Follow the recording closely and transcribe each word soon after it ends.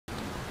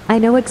I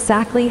know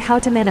exactly how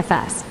to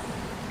manifest.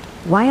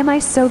 Why am I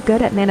so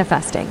good at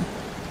manifesting?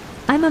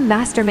 I'm a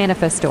master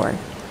manifestor.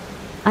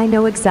 I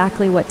know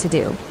exactly what to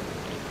do.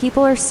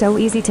 People are so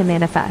easy to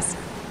manifest.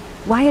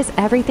 Why is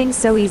everything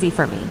so easy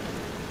for me?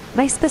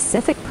 My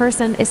specific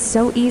person is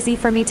so easy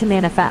for me to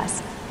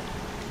manifest.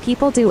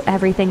 People do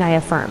everything I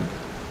affirm.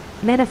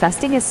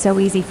 Manifesting is so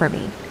easy for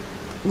me.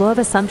 Law of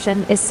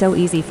assumption is so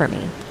easy for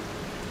me.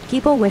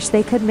 People wish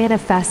they could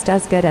manifest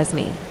as good as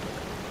me.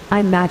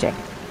 I'm magic.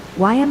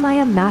 Why am I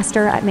a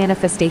master at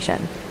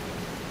manifestation?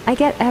 I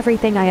get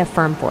everything I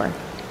affirm for.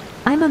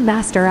 I'm a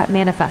master at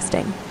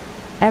manifesting.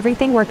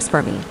 Everything works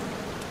for me.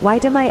 Why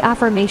do my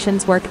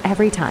affirmations work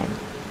every time?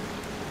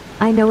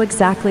 I know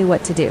exactly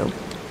what to do.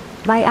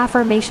 My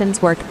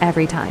affirmations work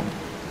every time.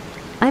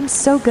 I'm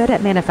so good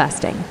at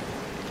manifesting.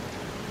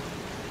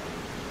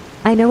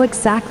 I know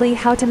exactly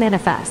how to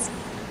manifest.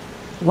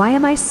 Why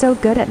am I so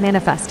good at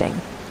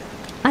manifesting?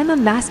 I'm a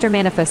master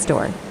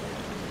manifestor.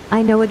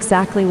 I know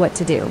exactly what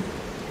to do.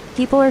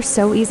 People are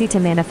so easy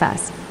to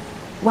manifest.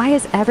 Why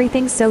is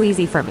everything so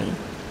easy for me?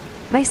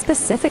 My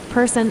specific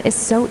person is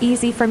so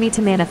easy for me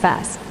to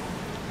manifest.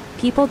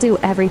 People do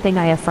everything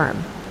I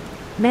affirm.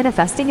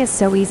 Manifesting is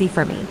so easy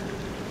for me.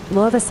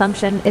 Law of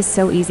assumption is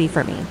so easy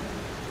for me.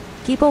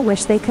 People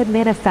wish they could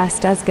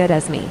manifest as good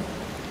as me.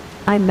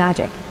 I'm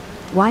magic.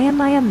 Why am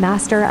I a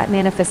master at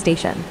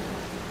manifestation?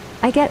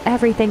 I get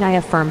everything I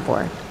affirm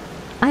for.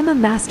 I'm a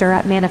master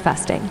at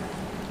manifesting.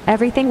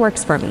 Everything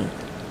works for me.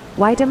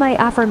 Why do my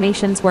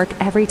affirmations work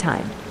every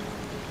time?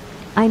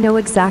 I know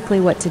exactly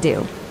what to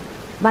do.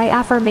 My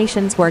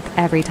affirmations work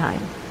every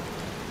time.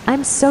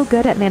 I'm so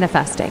good at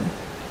manifesting.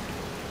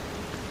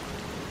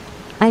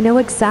 I know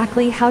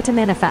exactly how to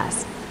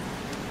manifest.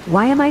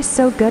 Why am I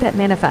so good at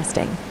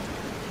manifesting?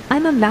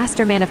 I'm a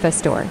master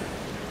manifestor.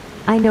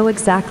 I know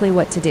exactly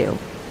what to do.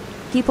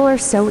 People are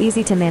so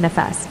easy to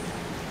manifest.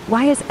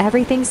 Why is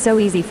everything so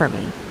easy for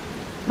me?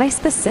 My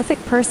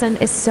specific person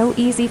is so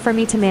easy for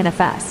me to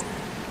manifest.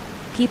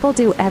 People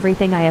do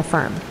everything I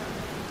affirm.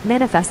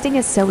 Manifesting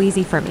is so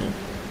easy for me.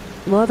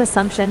 Law of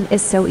assumption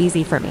is so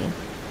easy for me.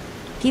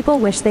 People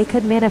wish they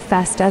could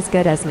manifest as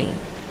good as me.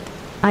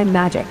 I'm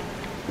magic.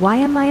 Why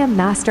am I a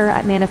master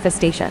at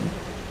manifestation?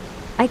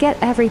 I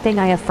get everything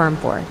I affirm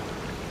for.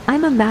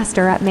 I'm a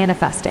master at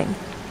manifesting.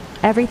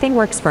 Everything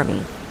works for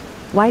me.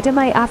 Why do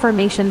my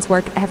affirmations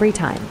work every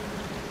time?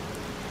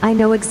 I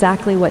know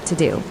exactly what to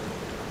do.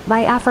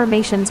 My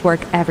affirmations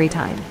work every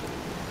time.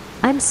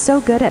 I'm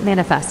so good at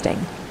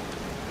manifesting.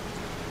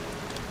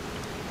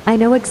 I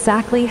know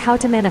exactly how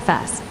to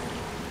manifest.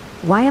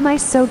 Why am I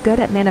so good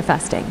at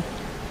manifesting?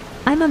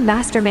 I'm a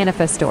master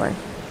manifestor.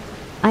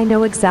 I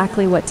know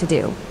exactly what to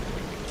do.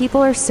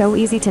 People are so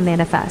easy to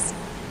manifest.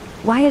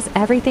 Why is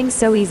everything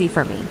so easy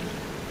for me?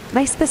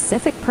 My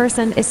specific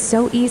person is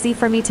so easy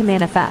for me to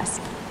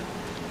manifest.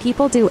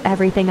 People do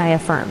everything I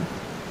affirm.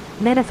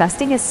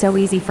 Manifesting is so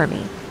easy for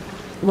me.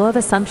 Law of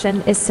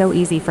assumption is so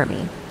easy for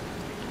me.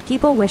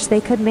 People wish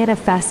they could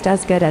manifest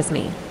as good as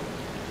me.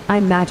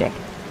 I'm magic.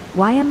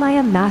 Why am I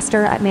a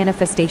master at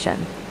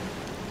manifestation?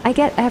 I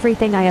get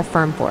everything I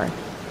affirm for.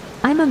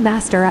 I'm a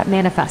master at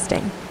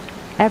manifesting.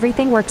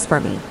 Everything works for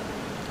me.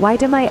 Why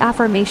do my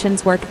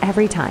affirmations work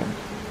every time?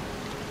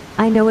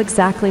 I know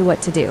exactly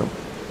what to do.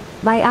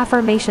 My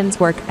affirmations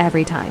work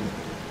every time.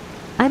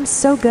 I'm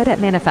so good at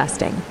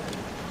manifesting.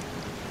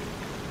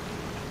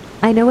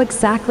 I know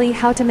exactly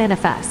how to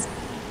manifest.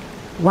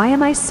 Why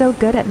am I so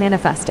good at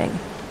manifesting?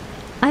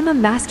 I'm a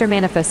master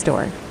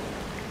manifestor.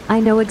 I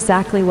know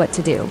exactly what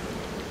to do.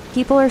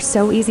 People are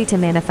so easy to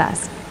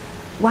manifest.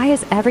 Why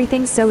is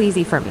everything so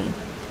easy for me?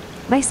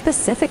 My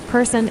specific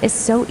person is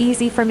so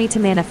easy for me to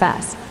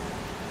manifest.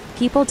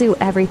 People do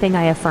everything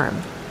I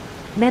affirm.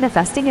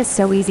 Manifesting is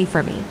so easy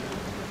for me.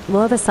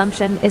 Law of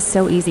assumption is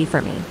so easy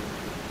for me.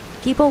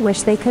 People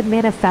wish they could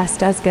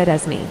manifest as good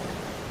as me.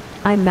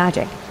 I'm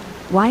magic.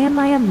 Why am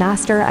I a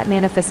master at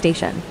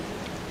manifestation?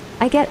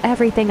 I get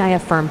everything I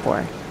affirm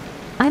for.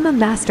 I'm a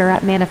master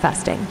at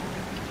manifesting.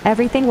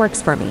 Everything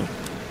works for me.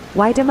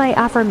 Why do my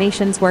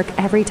affirmations work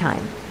every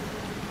time?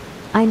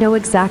 I know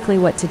exactly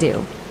what to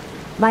do.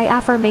 My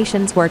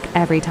affirmations work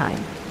every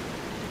time.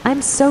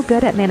 I'm so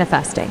good at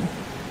manifesting.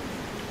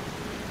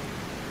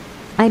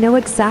 I know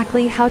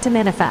exactly how to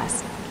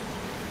manifest.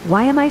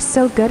 Why am I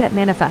so good at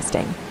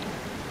manifesting?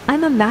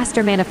 I'm a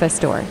master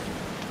manifestor.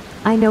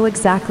 I know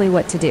exactly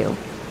what to do.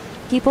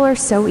 People are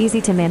so easy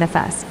to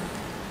manifest.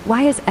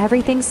 Why is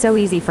everything so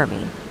easy for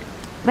me?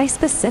 My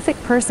specific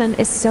person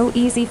is so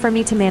easy for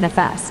me to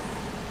manifest.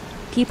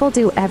 People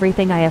do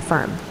everything I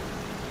affirm.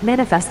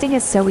 Manifesting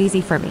is so easy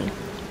for me.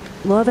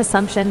 Law of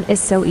assumption is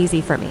so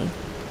easy for me.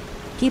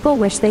 People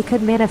wish they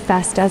could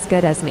manifest as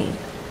good as me.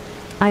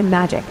 I'm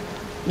magic.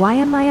 Why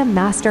am I a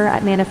master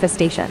at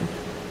manifestation?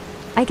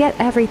 I get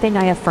everything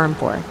I affirm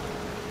for.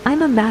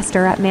 I'm a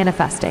master at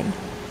manifesting.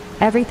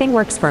 Everything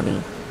works for me.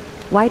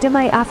 Why do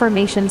my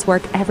affirmations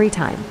work every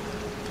time?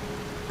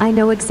 I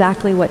know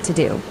exactly what to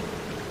do.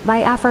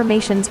 My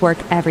affirmations work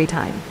every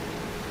time.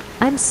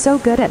 I'm so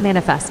good at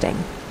manifesting.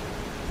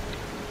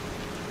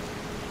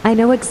 I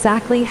know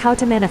exactly how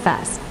to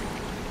manifest.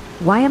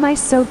 Why am I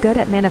so good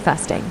at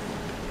manifesting?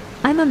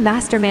 I'm a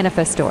master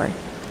manifestor.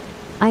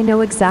 I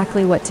know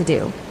exactly what to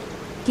do.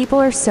 People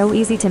are so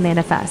easy to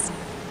manifest.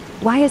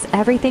 Why is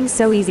everything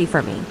so easy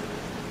for me?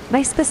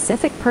 My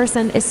specific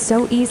person is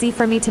so easy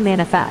for me to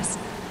manifest.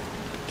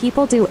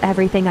 People do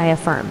everything I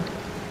affirm.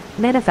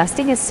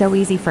 Manifesting is so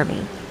easy for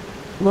me.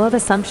 Law of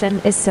assumption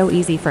is so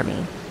easy for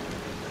me.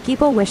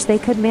 People wish they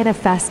could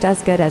manifest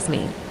as good as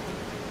me.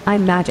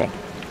 I'm magic.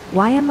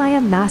 Why am I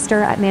a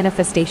master at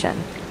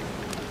manifestation?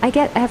 I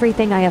get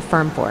everything I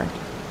affirm for.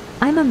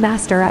 I'm a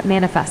master at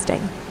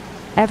manifesting.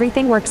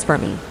 Everything works for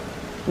me.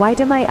 Why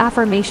do my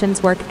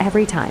affirmations work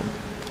every time?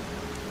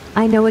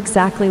 I know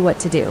exactly what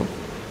to do.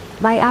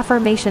 My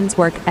affirmations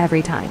work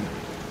every time.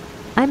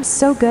 I'm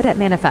so good at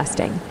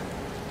manifesting.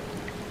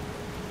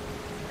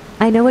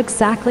 I know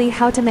exactly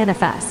how to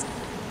manifest.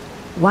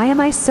 Why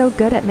am I so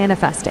good at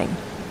manifesting?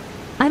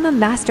 I'm a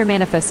master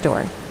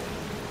manifestor.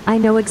 I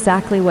know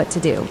exactly what to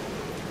do.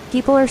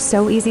 People are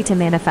so easy to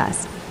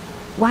manifest.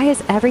 Why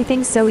is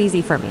everything so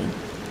easy for me?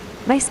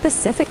 My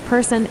specific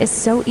person is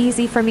so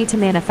easy for me to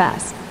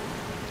manifest.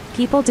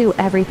 People do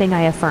everything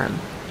I affirm.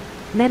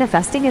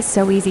 Manifesting is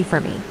so easy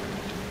for me.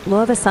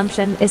 Law of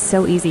assumption is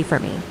so easy for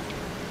me.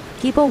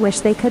 People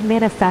wish they could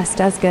manifest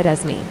as good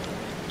as me.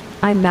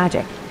 I'm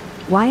magic.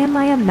 Why am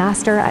I a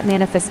master at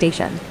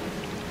manifestation?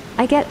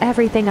 I get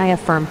everything I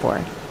affirm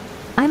for.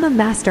 I'm a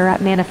master at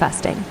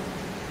manifesting.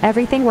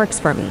 Everything works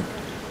for me.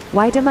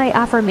 Why do my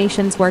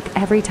affirmations work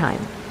every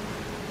time?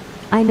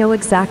 I know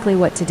exactly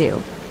what to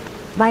do.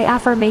 My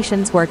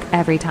affirmations work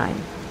every time.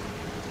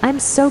 I'm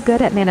so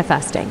good at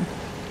manifesting.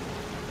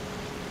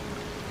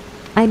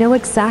 I know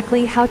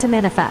exactly how to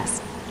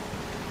manifest.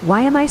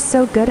 Why am I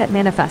so good at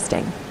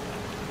manifesting?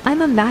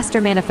 I'm a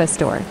master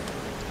manifestor.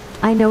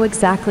 I know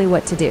exactly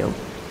what to do.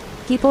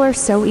 People are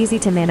so easy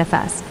to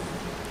manifest.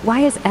 Why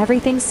is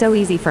everything so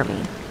easy for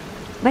me?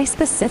 My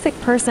specific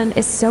person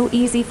is so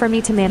easy for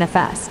me to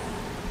manifest.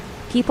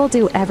 People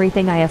do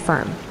everything I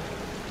affirm.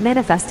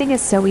 Manifesting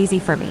is so easy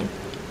for me.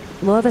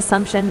 Law of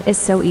assumption is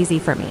so easy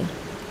for me.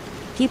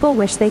 People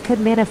wish they could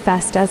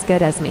manifest as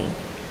good as me.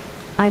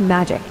 I'm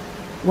magic.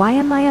 Why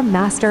am I a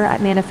master at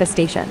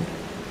manifestation?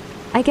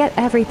 I get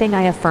everything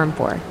I affirm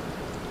for.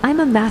 I'm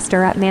a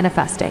master at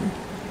manifesting.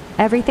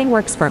 Everything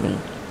works for me.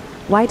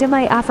 Why do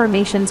my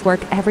affirmations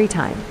work every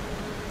time?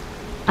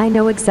 I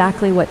know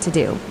exactly what to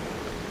do.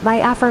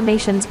 My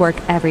affirmations work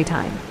every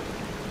time.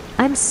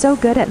 I'm so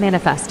good at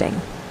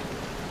manifesting.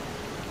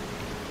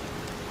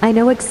 I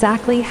know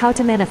exactly how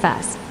to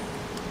manifest.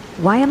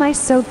 Why am I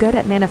so good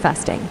at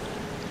manifesting?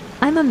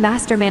 I'm a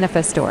master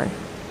manifestor.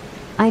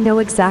 I know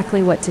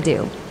exactly what to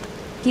do.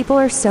 People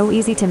are so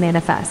easy to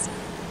manifest.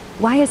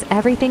 Why is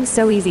everything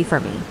so easy for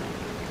me?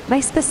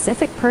 My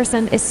specific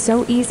person is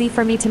so easy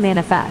for me to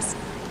manifest.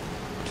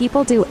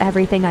 People do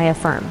everything I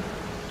affirm.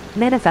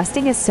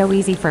 Manifesting is so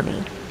easy for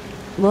me.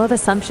 Law of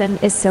assumption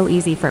is so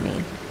easy for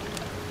me.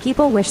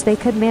 People wish they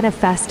could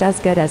manifest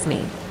as good as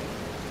me.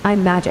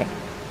 I'm magic.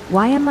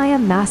 Why am I a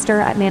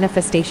master at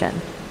manifestation?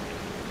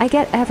 I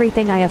get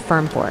everything I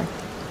affirm for.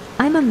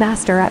 I'm a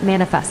master at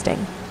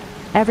manifesting.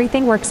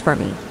 Everything works for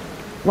me.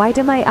 Why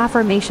do my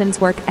affirmations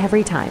work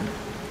every time?